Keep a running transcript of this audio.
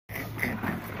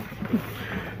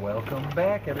Welcome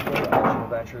back, everybody. Action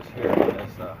Adventures here in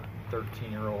this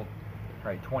 13-year-old,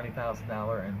 probably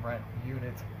 $20,000 in rent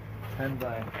units, 10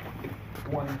 by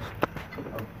 20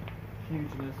 of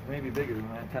hugeness, maybe bigger than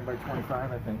that, 10 by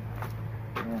 25, I think.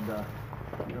 And we're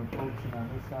focusing on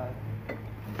this side. As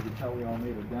you can tell, we all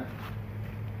made a dent,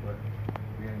 but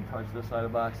we didn't touch this side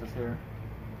of the boxes here.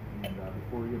 And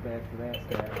before we get back to that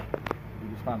stack, we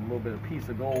just found a little bit of piece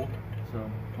of gold.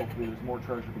 So hopefully there's more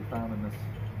treasure to be found in this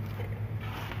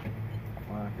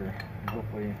locker. And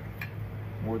hopefully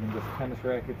more than just tennis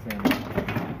rackets and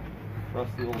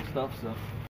rusty old stuff. So.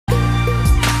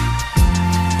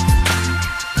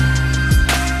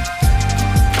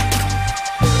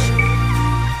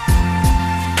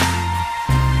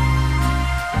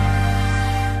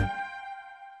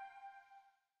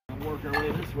 Work our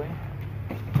way this way.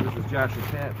 This is Josh's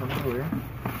hat from earlier.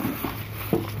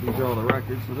 These are all the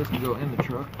records, so this can go in the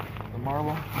truck. The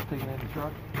marble, taking it in the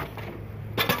truck.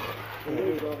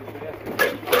 Here's all these baskets.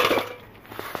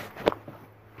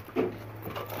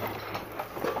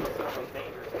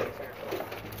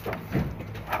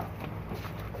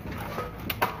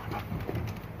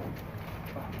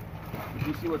 Did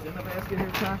you see what's in the basket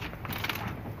here, Josh?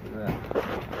 Look at that.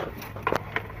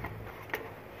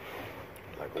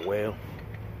 Like a well.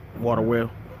 Water well.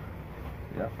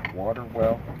 Yeah, water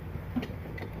well.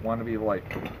 Want to be like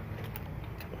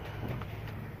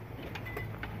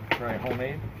try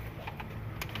homemade.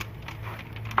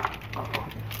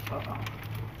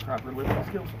 Proper lifting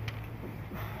skills.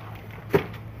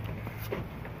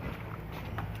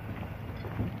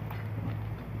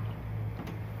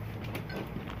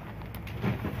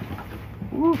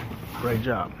 Woo. Great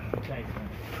job. Thanks, man.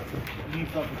 You need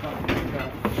something.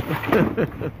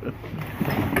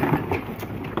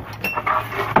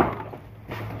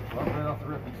 Well, right off the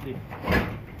rip and see.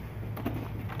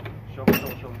 Shovel.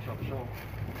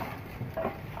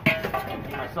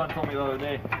 My son told me the other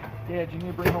day, Dad, you need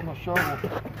to bring home the shovel.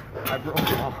 I broke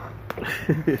it all.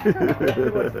 Look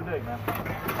at what's the big, man.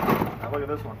 Now look at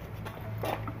this one.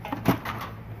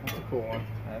 That's a cool one.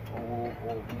 That's old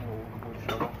wood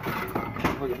shovel.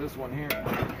 Look at this one here.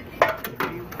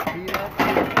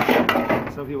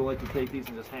 Some people like to take these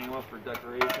and just hang them up for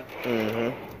decoration.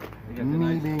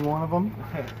 Me being one of them.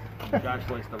 Josh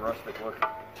likes the rustic look.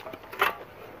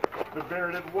 The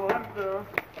bearded one, though.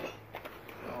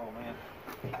 Oh, man.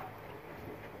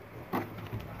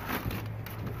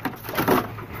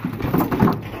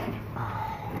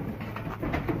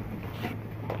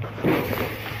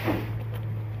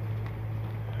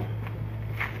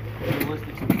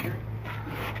 Realistic speaker.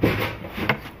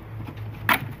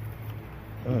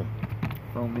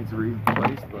 Phone needs to be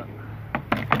replaced, but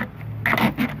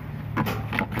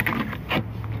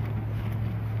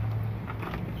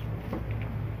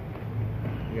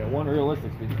you got one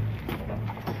realistic speaker.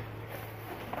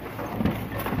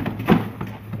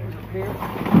 There's a pair.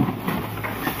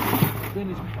 Then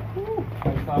I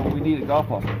found what we need a golf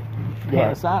ball.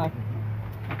 Panasonic.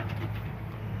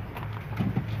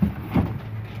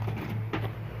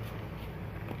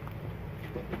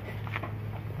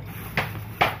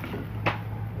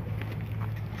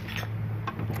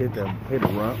 Hit the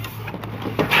rump.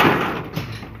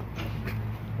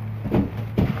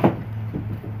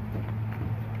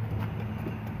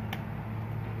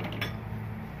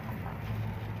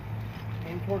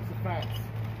 In towards the fence.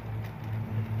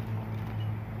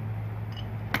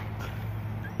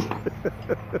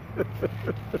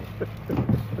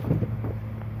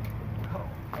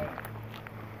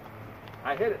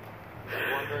 I hit it.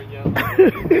 Wondering,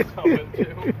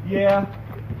 Yeah.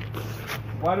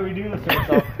 Why do we do this to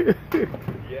ourselves?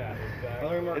 Yeah,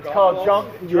 It's called jump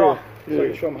drop. So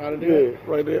you show them how to do it?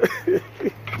 Right there.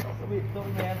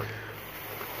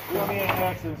 Don't be in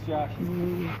accidents, Josh.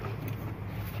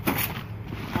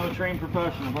 I'm a trained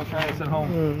professional. Don't try this at home.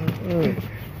 There's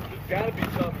got to be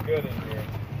something good in here.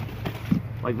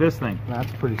 Like this thing.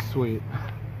 That's pretty sweet.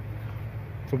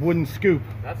 It's a wooden scoop.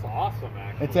 That's awesome,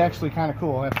 actually. It's actually kind of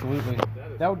cool, absolutely.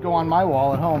 That would go on my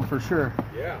wall at home for sure.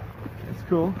 Yeah. It's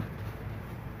cool.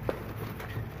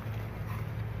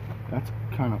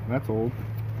 That's old.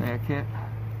 That kit.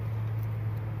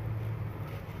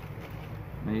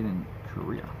 Made in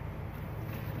Korea.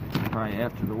 Probably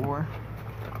after the war.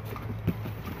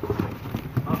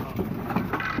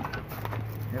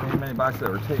 How many boxes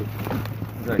that were taped?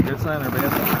 Is that a good sign or a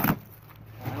bad sign?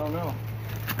 I don't know.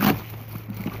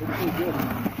 It's pretty good.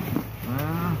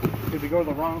 Did we go to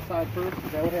the wrong side first?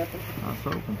 Is that what happened? That's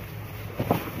open.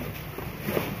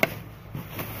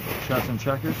 Shots and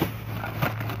checkers.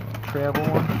 Travel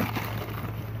one.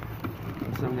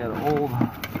 So we got an old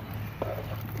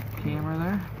camera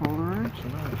there, Polaroid.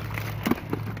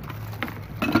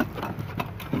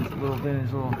 It's a little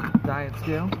vintage little diet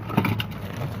scale.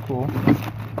 That's cool.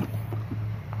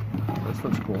 This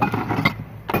looks cool.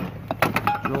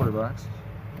 Jewelry box.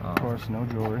 Of course, no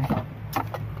jewelry.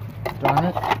 Darn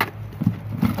it.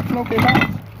 That's an okay box.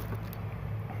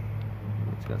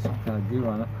 It's got some kind of goo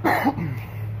on it.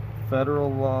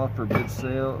 Federal law forbids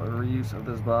sale or reuse of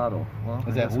this bottle. Well,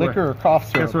 Is that liquor or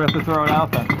cough syrup? Guess we have to throw it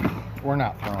out then. We're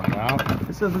not throwing it out.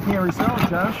 It says we can't resell it,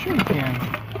 Josh. Sure you can.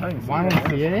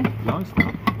 YMCA?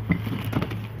 Youngstown.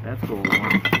 That's cool.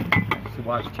 Should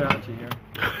watch Chachi here.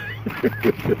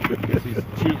 He's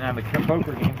cheating on the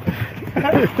poker game.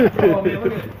 Oh man,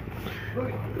 look at it. Look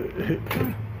at it.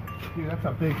 Dude, that's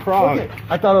a big frog.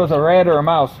 I thought it was a rat or a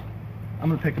mouse. I'm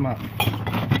gonna pick him up.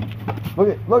 Look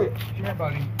at, look at. Come here,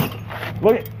 buddy.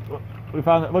 Look at. We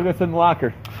found it. Look, it's in the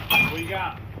locker. What you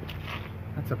got?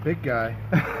 That's a big guy.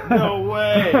 No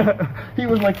way. He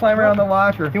was like climbing around the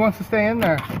locker. He wants to stay in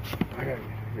there. I gotta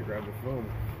grab the phone.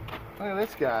 Look at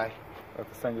this guy. I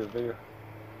have to send you a video.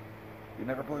 You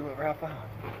never believe what Ralph found.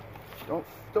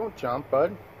 Don't jump,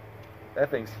 bud. That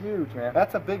thing's huge, man.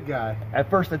 That's a big guy. At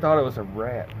first I thought it was a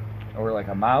rat. Or like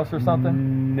a mouse or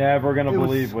something. Never gonna It was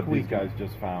believe what these squeaky. guys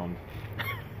just found.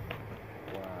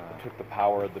 Took the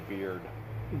power of the beard.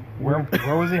 Where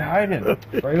was he hiding?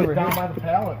 Right over down here. by the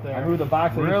pallet there. I moved the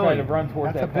box and he tried to run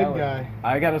towards That's that a big pallet. guy.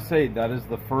 I gotta say, that is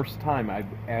the first time I've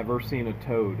ever seen a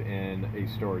toad in a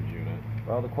storage unit.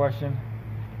 Well, the question,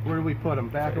 Where do we put him?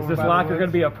 Back is over this by the locker going to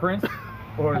legs? be a prince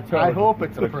or a toad? I hope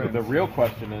it's a The prince. real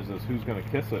question is who's gonna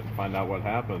kiss it and find out what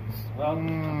happens. Well,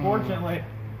 unfortunately,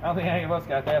 I don't think any of us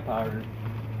got that power.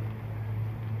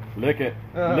 Lick it.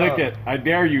 Lick it. I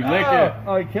dare you, lick it.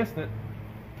 Oh, he kissed it.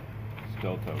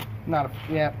 Still toad. Not a,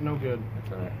 yeah, no good.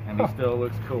 That's alright. And he still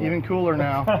looks cool. Even cooler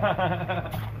now.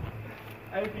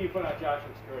 Anything you put on Josh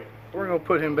looks great. We're gonna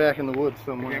put him back in the woods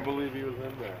somewhere. believe he was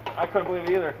in there. I couldn't believe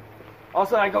it either. All of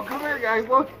a sudden I go, come here guys,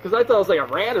 look. Because I thought it was like a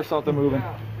rat or something moving.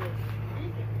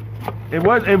 It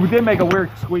did make a weird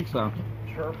squeak sound.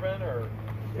 Chirping or?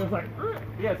 It was like,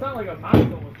 yeah, it sounded like a mouse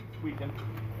was squeaking.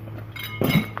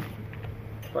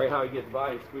 Probably how he gets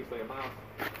by, he squeaks like a mouse.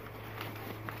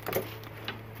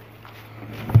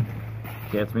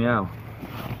 Gets me out.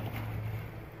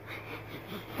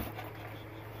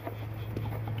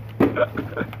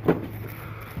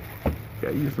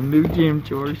 Got you some new gym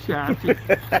shorts, Josh.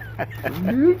 Some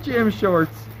new gym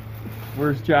shorts.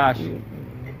 Where's Josh?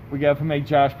 We got to make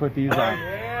Josh put these on.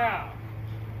 Yeah.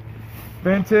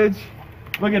 Vintage.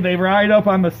 Look at, they ride up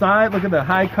on the side. Look at the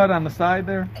high cut on the side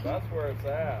there. That's where it's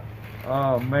at.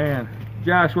 Oh man.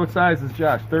 Josh, what size is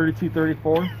Josh? 32,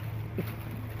 34?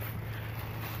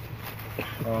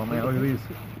 Oh man, look at these.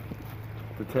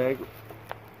 The tag.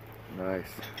 Nice.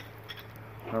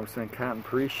 100% cotton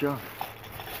pre-show.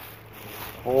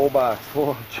 Whole box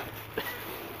full of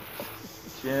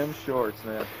gym shorts,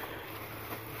 man.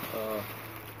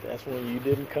 That's when you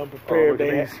didn't come prepared, look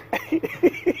at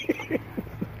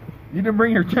You didn't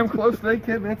bring your gym clothes today,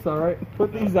 kid? That's alright.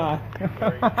 Put these on.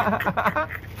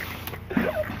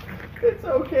 It's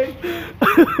okay,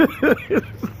 kid.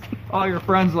 All your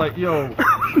friends like, yo,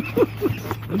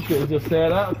 you should have just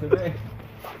sat out today.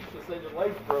 You should have said your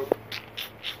legs broke.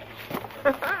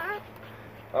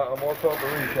 More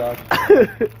potpourri, Josh.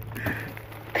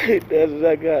 That's what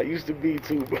I got. Used to be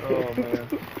too, bro. Oh, man.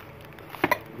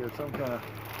 You got some kind of...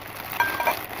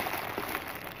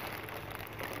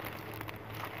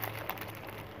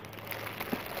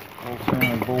 old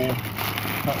family bowl.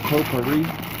 Potpourri.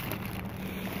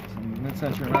 Some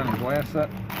mid-century running glass set.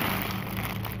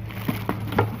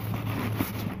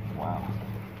 Wow.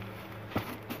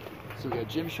 So we got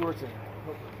gym shorts and...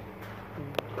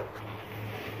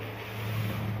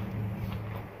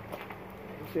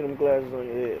 You see them glasses on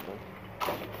your head, man.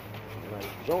 Nice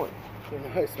joint. They're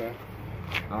nice, man.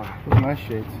 Oh. Those are nice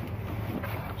shades.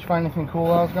 Did you find anything cool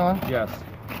while I was gone? Yes.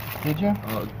 Did you?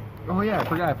 Oh yeah, I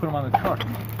forgot I put them on the truck.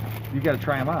 You got to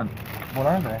try them on. What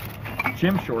are they?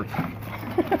 Gym shorts.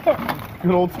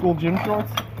 Good old school gym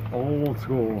shorts? Old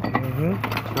school.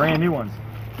 Brand new ones.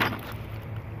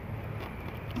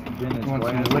 You want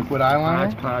some liquid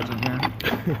eyeliner? Hodgepodge in here.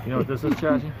 You know what this is,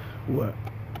 Chachi? What?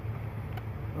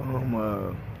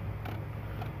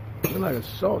 It's like a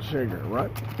salt shaker,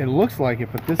 right? It looks like it,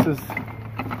 but this is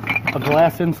a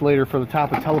glass insulator for the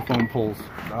top of telephone poles.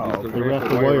 Oh, They wrap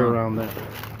the wire around that.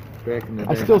 Back in the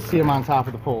I day. still see them on top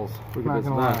of the poles. Look Not at this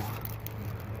gonna lie. vest.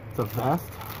 It's a vest?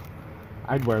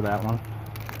 I'd wear that one.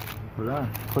 Put it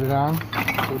on. Put it on.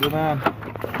 Put it on.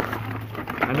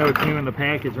 I know it came in the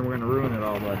package and we're going to ruin it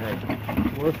all, but hey,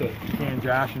 worth it. You and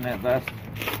Josh in that vest.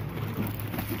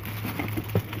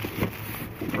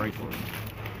 Bracelet.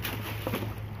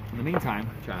 the meantime,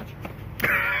 Josh,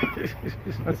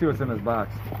 let's see what's in this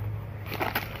box.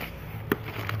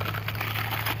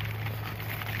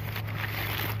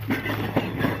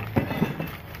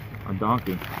 A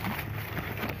donkey.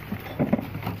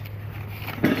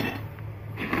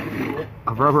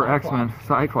 A rubber X-Men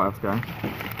Cyclops guy.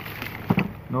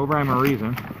 No rhyme or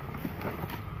reason.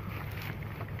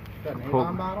 Got an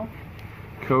Avon bottle?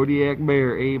 Kodiak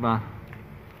Bear Avon.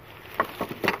 Found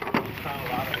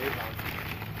a lot of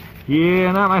Avons.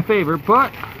 Yeah, not my favorite,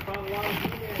 but Found a lot of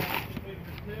favorites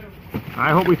too.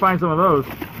 I hope we find some of those.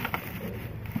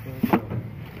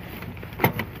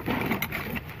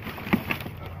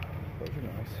 Those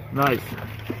are nice. Nice.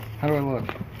 How do I look?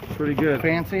 Pretty good.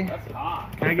 Fancy? That's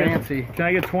hot. Can I get, Fancy. Can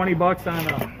I get 20 bucks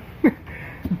on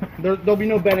There'll be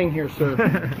no betting here,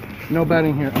 sir. No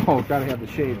betting here. Oh, gotta have the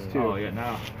shades too. Oh, yeah,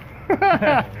 now.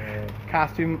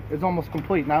 Costume is almost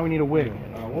complete. Now we need a wig.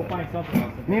 We'll find something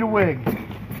else. Need a wig.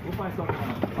 We'll find something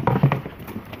else.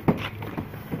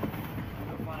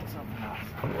 We'll find something else.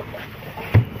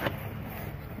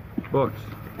 Books.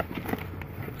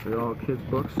 They're all kids'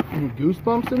 books. Any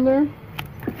Goosebumps in there?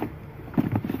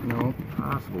 No.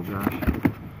 Possible, Josh.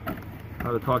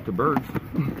 How to talk to birds.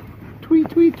 Tweet,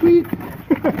 tweet, tweet.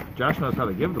 Josh knows how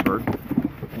to give the bird.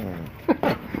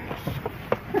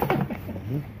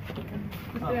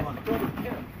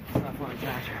 It's not funny,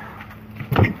 Josh.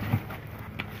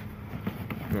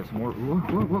 Got some more.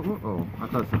 Whoa. Oh, I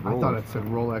thought it said Rolex. I thought it said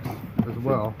Rolex as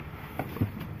well. It's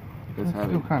That's heavy.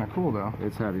 still kind of cool though.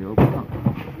 It's heavy. Open up.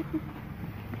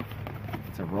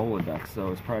 It's a Rolodex,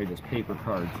 so it's probably just paper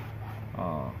cards.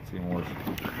 Oh, it's even worse.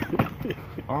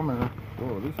 Armor.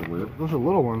 Whoa, these are weird. Those are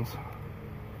little ones.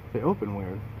 They open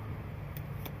weird.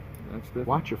 That's different.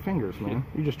 Watch your fingers, man.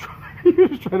 You just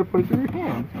try to put it through your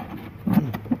hand.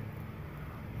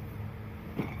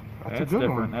 That's a good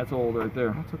different. one. That's old right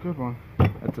there. That's a good one.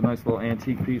 That's a nice little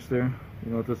antique piece there.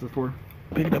 You know what this is for?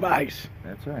 Picking up ice.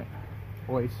 That's right.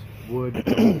 Voice, wood.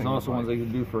 It's also ones they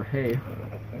can do for hay.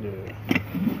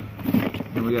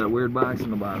 And we got a weird box in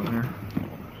the bottom here.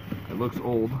 It looks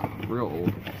old, real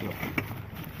old.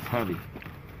 It's heavy.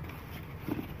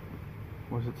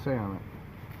 What does it say on it?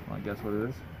 Well, I guess what it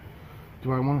is.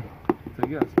 Do I want to? Take a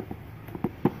guess.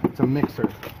 It's a mixer.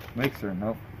 Mixer,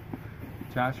 nope.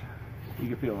 Josh, you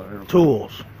can feel it. Real quick.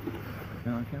 Tools.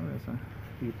 No, I can't really say.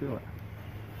 You can feel it.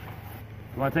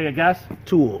 You want to take a guess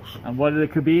Tools. on what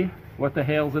it could be? What the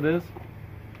Hales it is?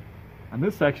 On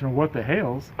this section of what the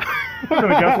Hales, we're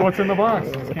going to guess what's in the box.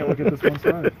 Just can't look at this one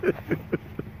side.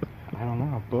 I don't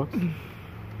know. Books.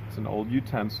 It's an old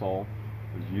utensil.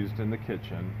 It was used in the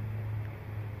kitchen.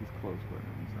 He's close, but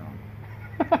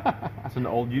It's an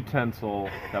old utensil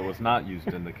that was not used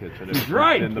in the kitchen. It was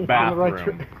right. used in the On the right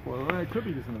bathroom. well, it could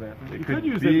be used in the bathroom. It You could could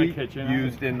use be it in the kitchen.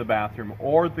 used in the bathroom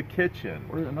or the kitchen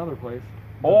Or another place.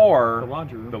 or The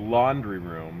laundry room. the laundry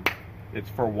room. It's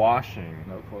for washing.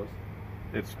 No, close.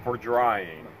 It's for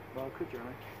drying. Well, it could, Johnny.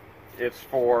 It's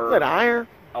for Is that iron?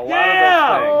 a lot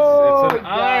Yeah! of those Oh, things. It's an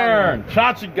got iron.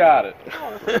 Chachi got it.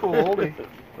 Cool oldie.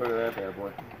 Look at that bad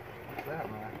boy. What's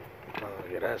that, man? Oh,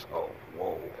 yeah, that's, oh,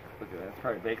 whoa. Look at that. It's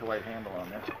probably a Bakelite handle on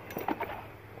there.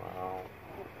 Wow.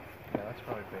 Yeah, that's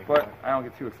probably big. But I don't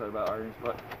get too excited about irons,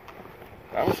 but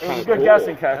That was it was a kinda good cool.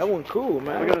 guessing catch. That one cool,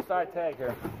 man. Look at the side tag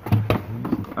here.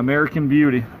 American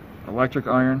Beauty. Electric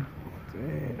iron.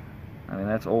 Damn. I mean,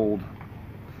 that's old.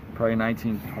 Probably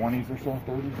 1920s or so,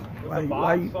 30s.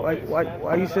 Why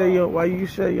you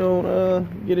say you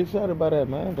don't get excited about that,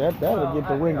 man? That'll get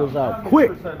the wrinkles out quick.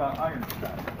 I'm excited about iron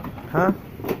stuff. Huh?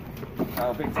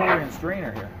 Victorian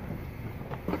strainer here.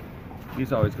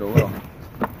 These always go well.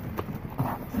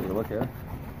 See, look at it.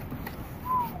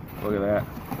 Look at that.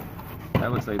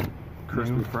 That looks like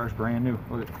crispy, fresh, brand new.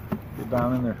 Look at, get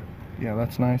down in there. Yeah,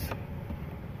 that's nice.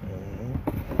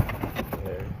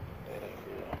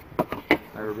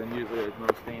 Never been used. There's no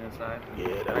stain inside.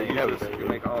 Yeah, that I ain't use never this been to good.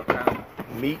 make all kinds.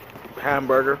 Meat,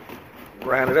 hamburger,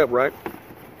 grind it up, right?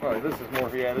 Oh, this is more.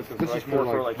 Yeah, this is This like is more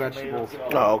for like tomatoes, vegetables. you know,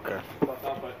 Oh, okay. stuff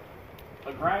up, but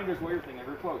a grinder's weird thing.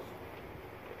 Never close.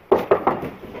 Same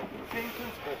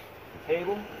principle.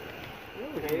 Table.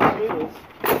 Tables.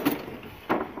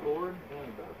 Board.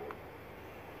 And board.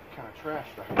 Kind of trash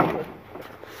though.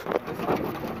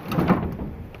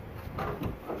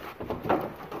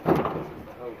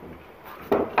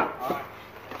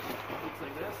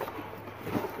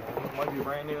 Might be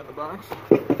brand new in the box.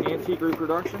 Antique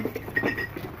reproduction. Looks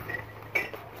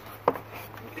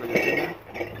like it's in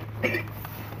there.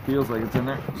 Feels like it's in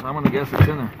there, so I'm gonna guess it's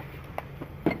in there.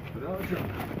 Without a joke.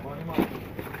 Volume up.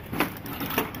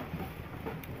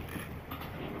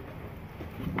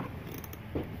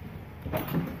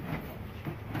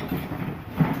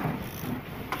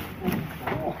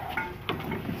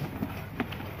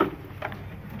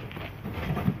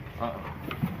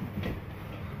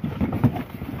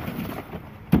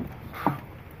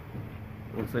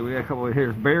 Let's see, we got a couple of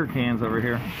here's bear cans over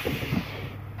here.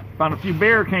 Found a few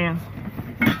bear cans.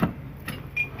 Did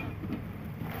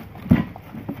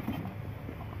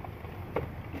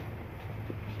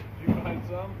you find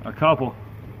some? A couple.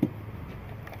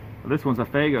 This one's a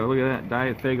Fago. Look at that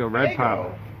Diet Fago Red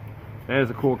Pop. That is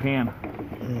a cool can.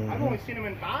 I've only seen them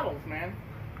in bottles, man.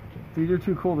 Dude, you're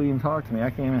too cool to even talk to me. I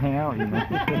can't even hang out with you,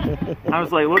 man. I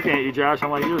was like looking at you, Josh. I'm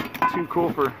like, you're too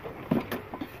cool for.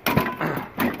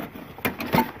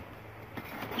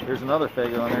 There's another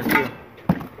Fago in there too.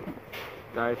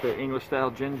 Diet Fago English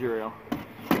style ginger ale.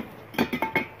 And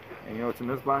you know what's in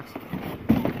this box?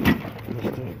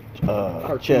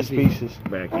 Chess pieces.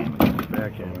 Backgammon.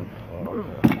 Backgammon.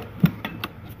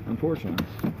 Unfortunately.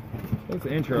 That's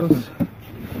interesting.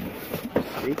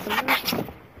 Steaks in there?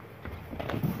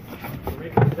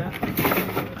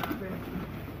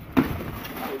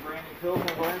 Brand new pills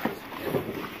and glasses.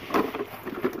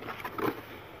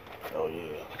 Oh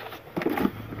yeah.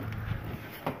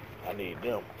 I need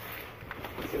them.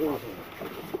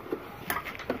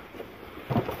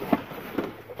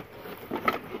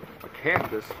 A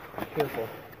cactus. Careful.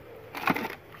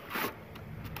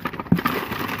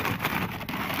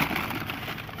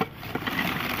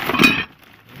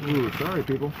 Ooh, sorry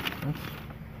people.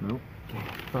 Nope.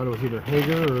 Thought it was either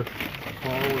Hager or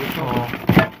Hale or something.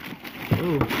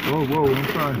 Ooh, whoa, I'm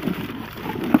sorry.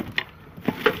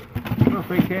 Oh,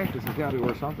 fake cactus has got to be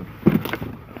worth something.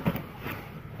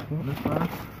 In this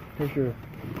box? here's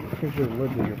your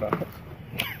lid of your box.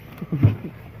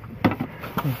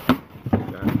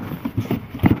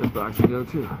 This box can go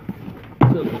too.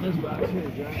 So in this box here,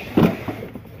 Josh.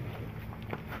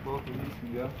 Both of these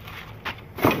can go.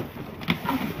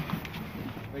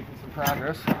 Making some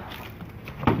progress.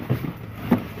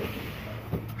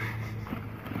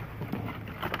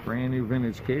 Brand new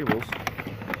vintage cables.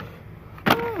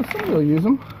 Somebody will use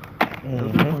them.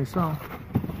 Definitely so.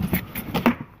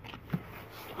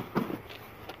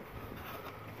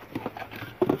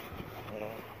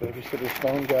 Babysitter's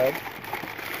phone guide.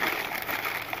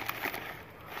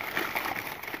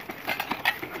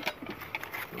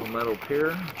 Little metal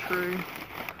pear tree.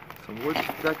 Some wood,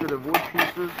 decorative wood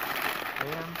pieces.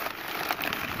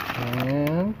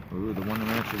 And Ooh, the one that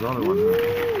matches the other one.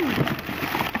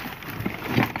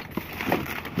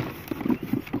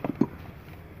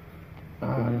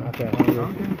 Huh? not that hungry.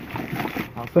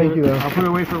 Okay. Thank you, though. I'll put it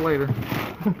away for later.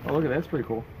 Oh, look at that. That's pretty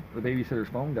cool. The babysitter's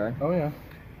phone guy. Oh yeah.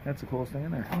 That's the coolest thing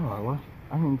in there. Oh,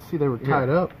 I didn't see they were tied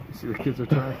up. You see the kids are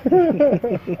tied.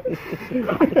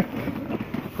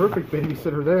 Perfect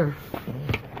babysitter there.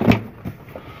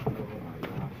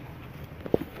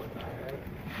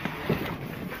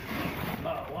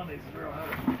 One of these is real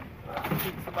heavy.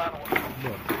 It's the bottom one.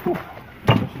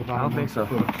 I don't think so.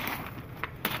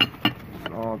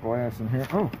 It's all glass in here.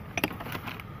 Oh.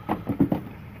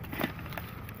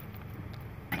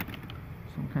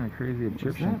 Some kind of crazy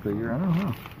Egyptian figure. I don't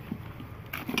know.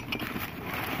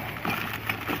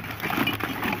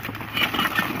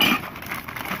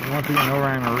 Once again, no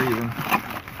rhyme or reason.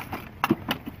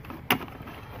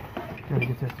 Gotta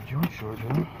get that to George,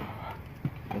 huh?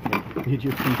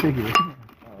 Egyptian figure. Oh,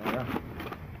 yeah.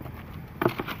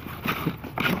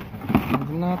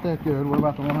 It's not that good. What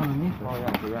about the one underneath it? Oh, yeah,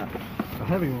 look at that. The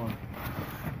heavy one.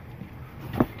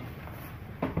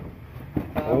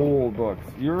 Old books.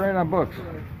 You're right on books.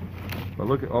 But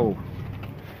look at, oh.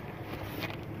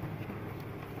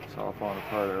 It's all falling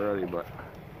apart already, but.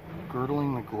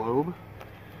 Girdling the globe.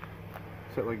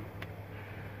 Is that like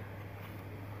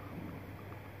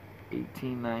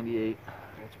 1898.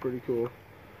 That's pretty cool.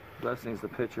 Blessings the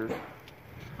pictures.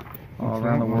 What's All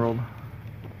around that the one? world.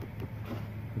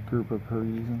 A group of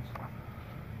Parisians.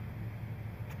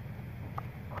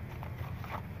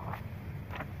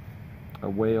 A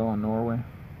whale in Norway.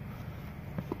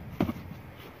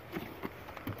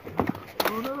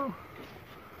 Oh no!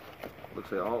 Looks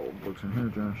like all old books in here,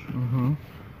 Josh. Mm-hmm.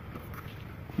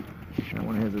 That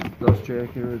one has a dust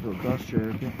jacket, original dust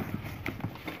jacket.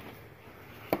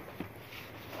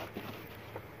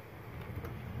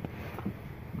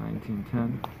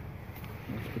 $19.10.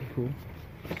 That's pretty cool.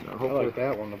 So I hopefully like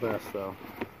that one the best, though.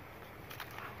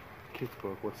 Kid's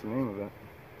book. What's the name of it?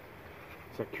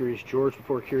 Is that Curious George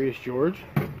before Curious George?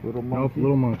 Little Nope, Monkey.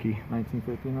 Little Monkey.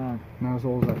 1959. Not as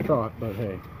old as I thought, but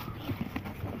hey.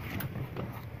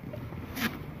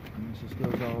 And this just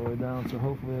goes all the way down, so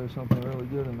hopefully there's something really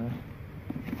good in there.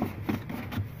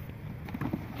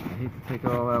 I hate to take it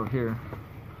all out here.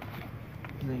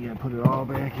 Then you gotta put it all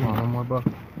back in. One more book.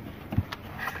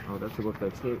 Oh, that's the book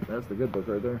that's the good book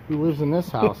right there. Who lives in this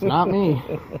house? Not me.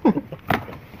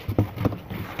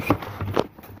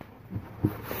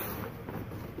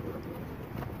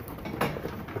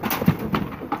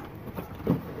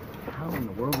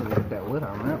 lit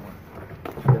on that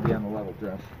one. It's gonna be on the level,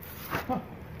 Josh.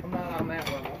 I'm not on that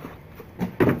level.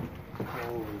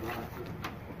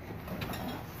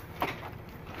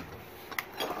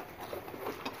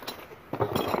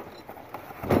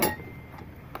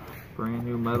 Brand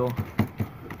new metal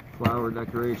flower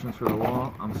decorations for the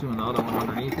wall. I'm assuming the other one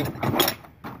underneath it.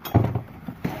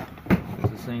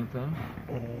 It's the same thing.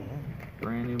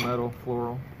 Brand new metal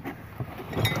floral.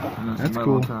 And then some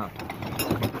metal on top.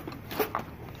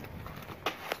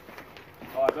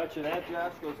 Oh, I bet you that,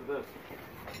 Josh, goes to this.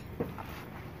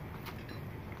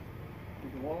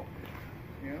 The wall?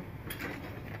 Yeah.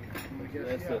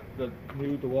 That's the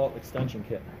new DeWalt extension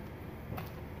kit.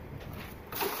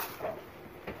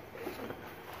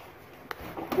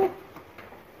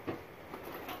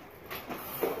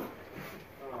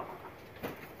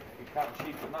 Counting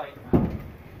sheep tonight.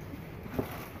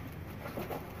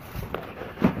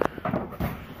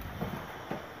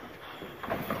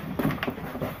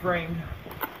 Framed.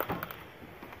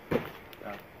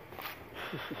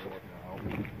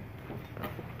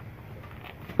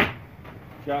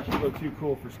 Josh, you look too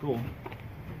cool for school.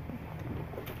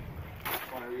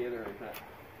 I want to reiterate that.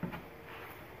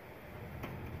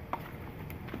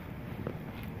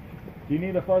 Do you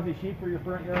need a fuzzy sheep for your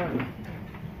front yard?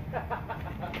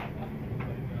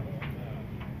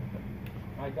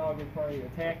 My dog would probably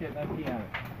attack it and then pee on it.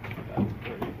 That's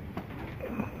pretty.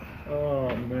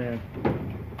 Oh man.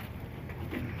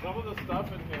 Some of the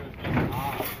stuff in here is just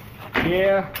odd.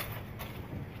 Yeah.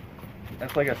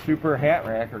 That's like a super hat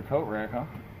rack or coat rack, huh?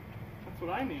 That's what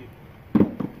I need. There's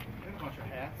a bunch of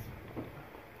hats.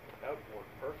 That would work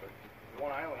perfect.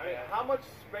 One island I mean, hat. how much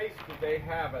space did they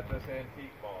have at this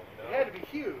antique mall? You know? It had to be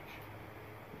huge.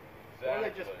 Or Exactly.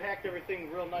 they just packed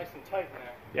everything real nice and tight in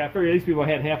there. Yeah, I figured these people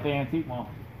had half the antique mall.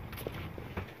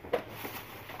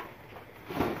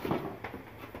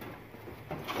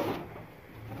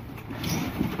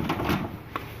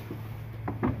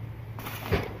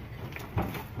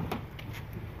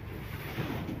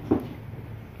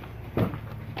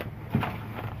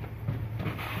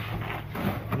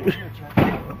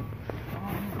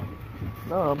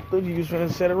 No, I thought you was trying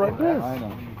to set it right there. I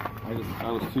know.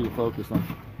 I was too focused on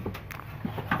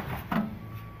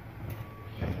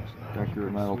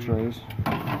decorative metal trays,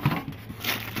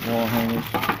 wall hangers,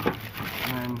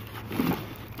 And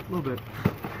a little bit.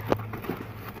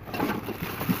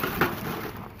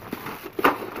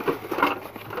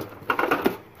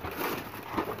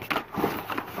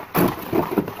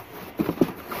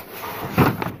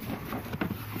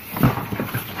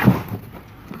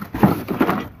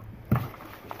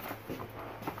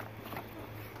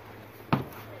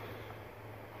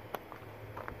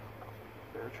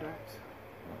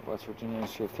 West Virginia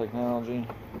Institute of Technology.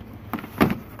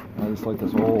 I just like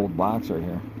this old box right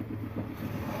here.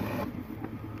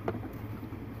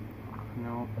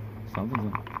 No.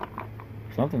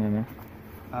 Something in there.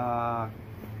 I'm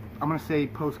gonna say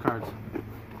postcards.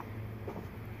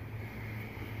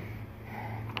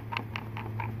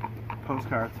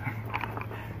 Postcards.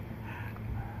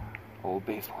 Old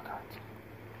baseball cards.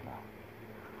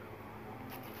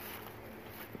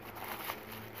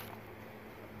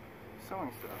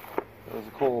 Sewing stuff. That was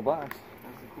a cool box.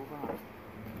 That's a cool box.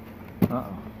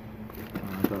 Uh-oh.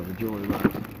 I thought it was a jewelry box.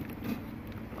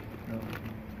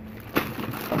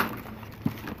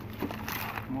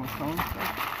 More sewing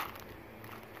stuff.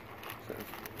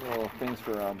 Little things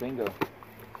for bingo.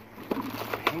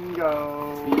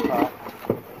 Bingo. Teapot.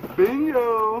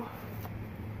 Bingo.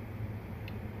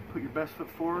 Put your best foot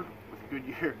forward with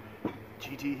Goodyear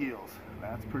GT heels.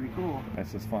 That's pretty cool.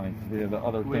 That's just funny. We have the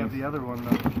other We have things. the other one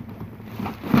though.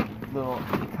 Little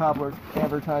cobbler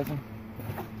advertising.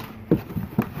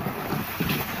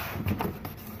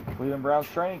 Cleveland Browns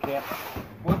training camp.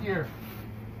 What year?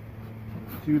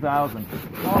 2000.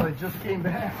 Oh, they just came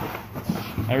back.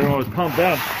 Everyone was pumped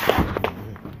up.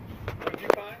 What'd you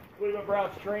find? Cleveland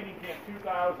Browns training camp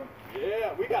 2000.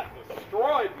 Yeah, we got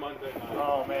destroyed Monday night.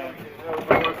 Oh man, How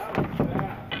was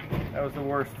that? that was the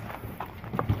worst.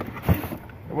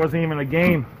 It wasn't even a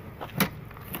game.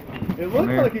 It looked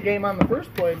There. like a game on the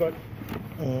first play, but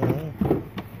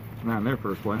Not in their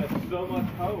first play. That's so much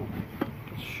hope.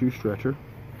 Shoe stretcher.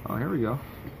 Oh, here we go.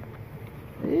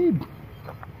 Abe.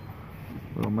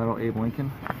 Little metal Abe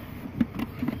Lincoln.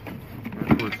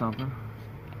 Or something.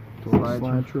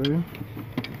 slide tray.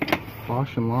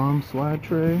 Bosch and Lomb slide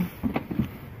tray.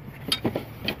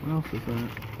 What else is that?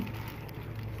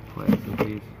 Plastic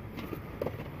piece.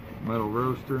 Metal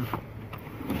roaster.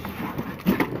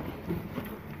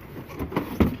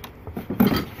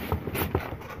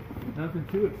 Nothing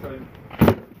too exciting.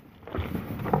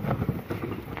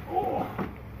 Oh.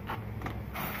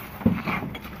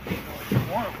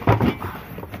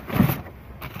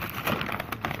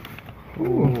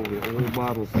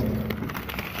 bottles.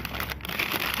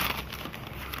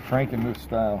 Frankenmuth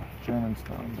style, German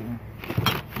style beer.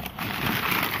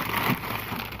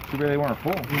 Too bad they weren't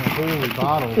full. Yeah, holy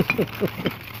bottles.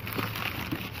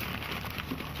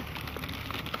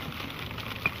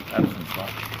 Edison style.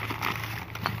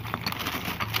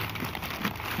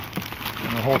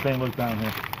 And the whole thing looked down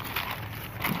here.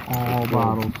 All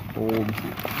bottles. Old.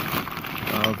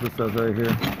 This says right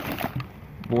here.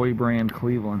 Boy brand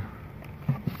Cleveland.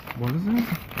 What is it?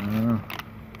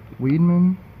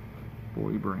 Weedman.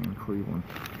 Boy brand Cleveland.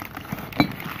 You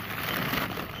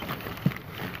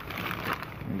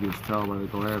can just tell by the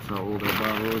glass how old that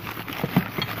bottle is.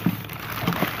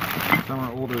 Some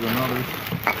are older than others.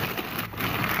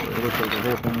 It looks like the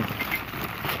whole thing is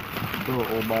still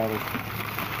old bottles.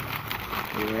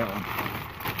 Look at that one.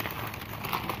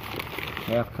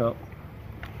 Half cup.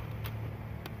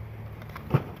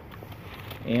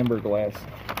 Amber glass.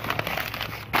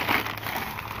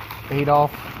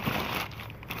 Adolf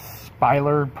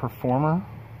Speiler Performer.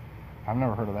 I've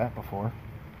never heard of that before.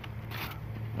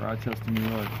 Rochester, New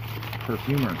York.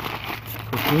 Perfumer.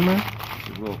 Perfumer?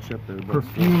 There's a little chip there. But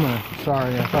Perfumer.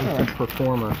 Sorry, I thought it said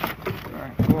performer.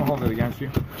 Alright, we'll hold it against you.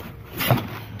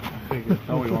 Figured.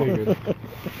 No, we won't. Figured.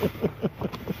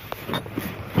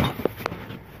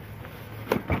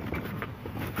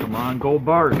 Come on, Gold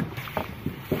Bart.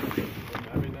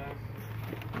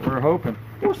 We're hoping.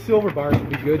 Or silver bars would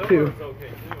be good too.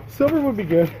 Silver would be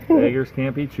good. Beggars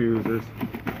can't be choosers.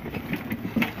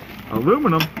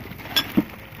 Aluminum.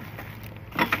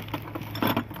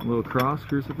 A little cross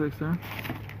crucifix there.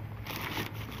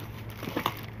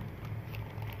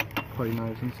 Play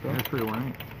knives and stuff. That's pretty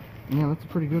white. Yeah, that's a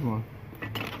pretty good one.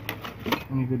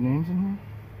 Any good names in here?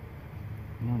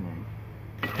 No name.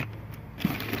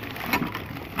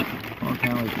 All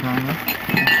kind of like China.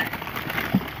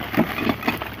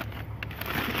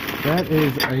 That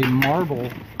is a marble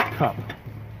cup.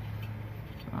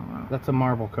 Oh, wow. That's a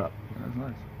marble cup. That's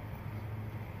nice.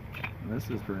 This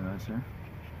is pretty nice here.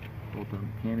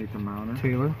 Open candy thermometer.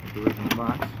 Taylor. The original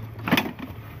box.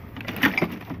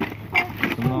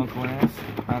 Some long glass.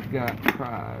 I've got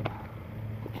Pride.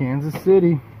 Kansas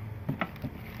City.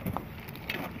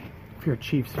 If you're a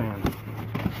Chiefs fan.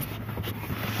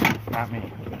 Not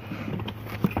me.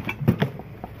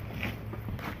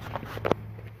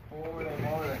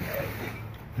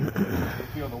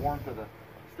 Feel the warmth of the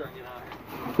starting to get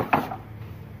hot.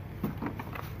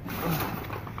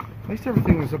 At least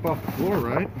everything was up off the floor,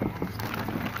 right?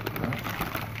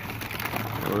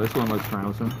 Oh, this one looks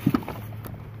promising.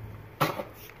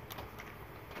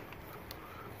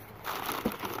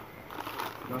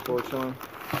 Not fortune.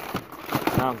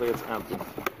 Sounds like it's empty.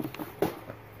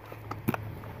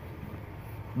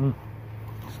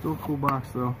 Still a cool box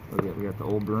though. Look at, we got the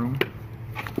old broom.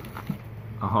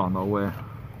 Oh, no way.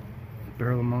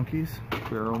 Barrel of Monkeys.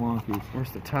 Barrel monkeys.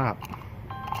 Where's the top?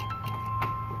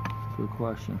 Good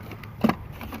question.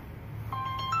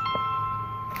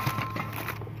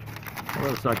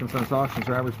 Hello, Second Sense Auctions,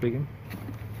 Robert speaking.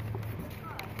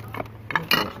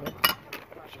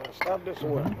 Stop this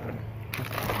one.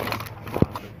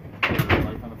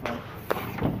 Life on the phone.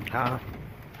 Huh?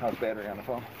 How's battery on the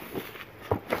phone?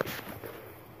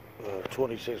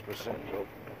 26%. So.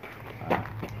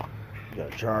 You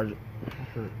gotta charge it.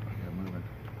 Yeah, moving.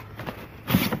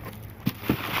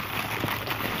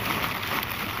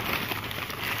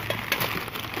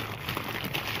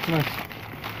 Nice.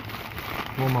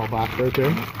 One more box right there.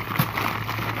 Okay,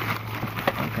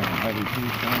 heavy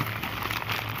piece, huh?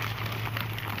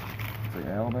 It's like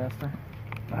alabaster.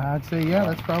 I'd say, yeah,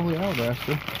 that's probably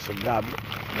alabaster. It's a goblet.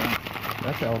 Yeah,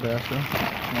 That's alabaster.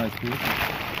 nice piece.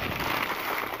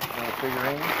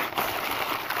 Figurine.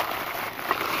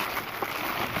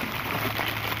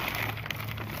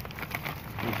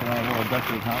 It's a little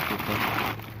decorative house with stuff.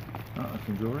 Oh,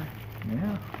 some jewelry.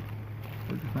 Yeah.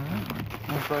 Where'd you find that one?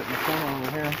 That's right in the corner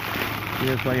over here. See,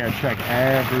 that's why you gotta check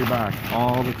every box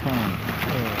all the time.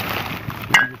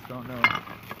 You just don't know.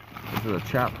 This is a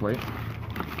chop plate.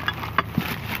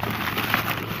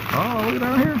 Oh, look at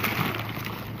that here.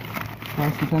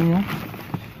 Bicentennial.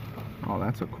 Oh,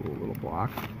 that's a cool little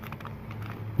block.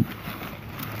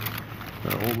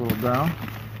 Got an old little doll.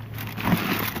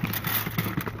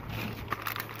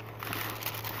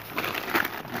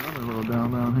 Another little doll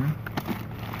down here.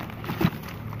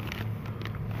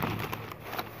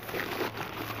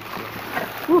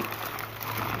 Woo.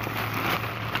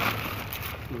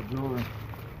 Good jewelry.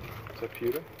 Is that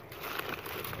pewter?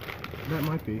 That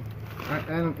might be. I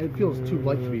don't, it feels too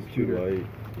light to be pewter. Too light.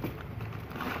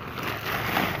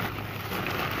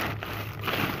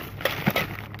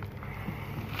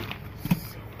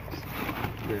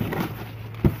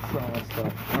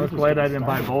 glad I didn't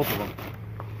buy both of them.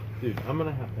 Dude, I'm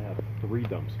gonna have to have 3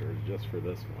 dumpsters just for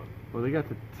this one. Well, they got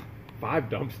the 5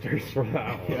 dumpsters for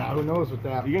that one. Yeah, who knows with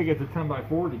that? you gotta get the 10 by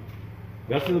 40.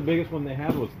 That's the biggest one they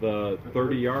had was the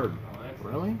 30-yard.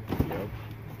 Really? Yep.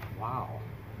 Wow.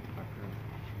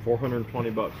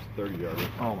 420 bucks, 30-yard.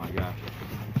 Oh my gosh.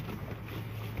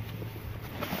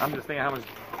 I'm just thinking how much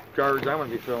garbage I'm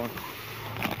gonna be filling.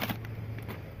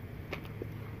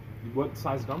 What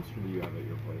size dumpster do you have at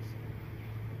your place?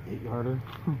 8-yarder.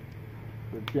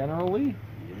 Generally?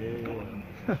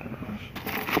 Yeah.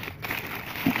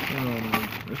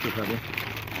 This is heavy.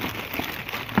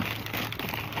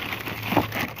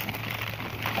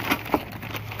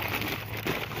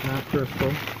 Not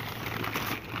crystal.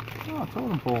 Oh,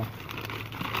 totem pole.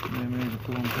 Maybe the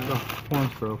totem pole. Horn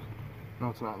stroke. No,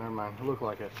 it's not. Never mind. It looked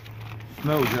like it.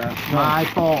 No, Josh. My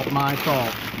fault. My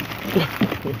fault.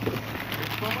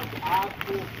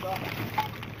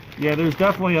 Yeah, there's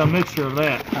definitely a mixture of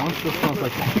that. That one still smells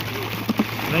like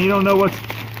that. Now you don't know what's...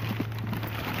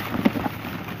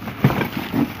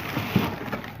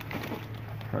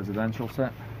 Presidential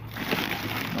set.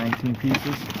 19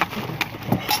 pieces.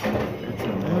 It's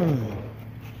in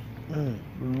there.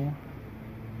 Boom.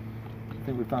 I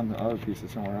think we found the other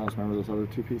pieces somewhere else. Remember those other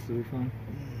 2 pieces we found?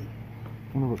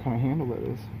 I wonder what kind of handle that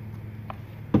is.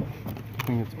 I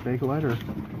think it's big letter.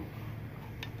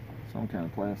 Some kind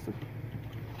of plastic.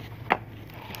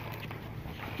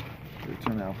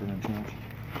 Turn out for an inch.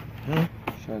 Huh?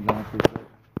 Shut it down pretty quick.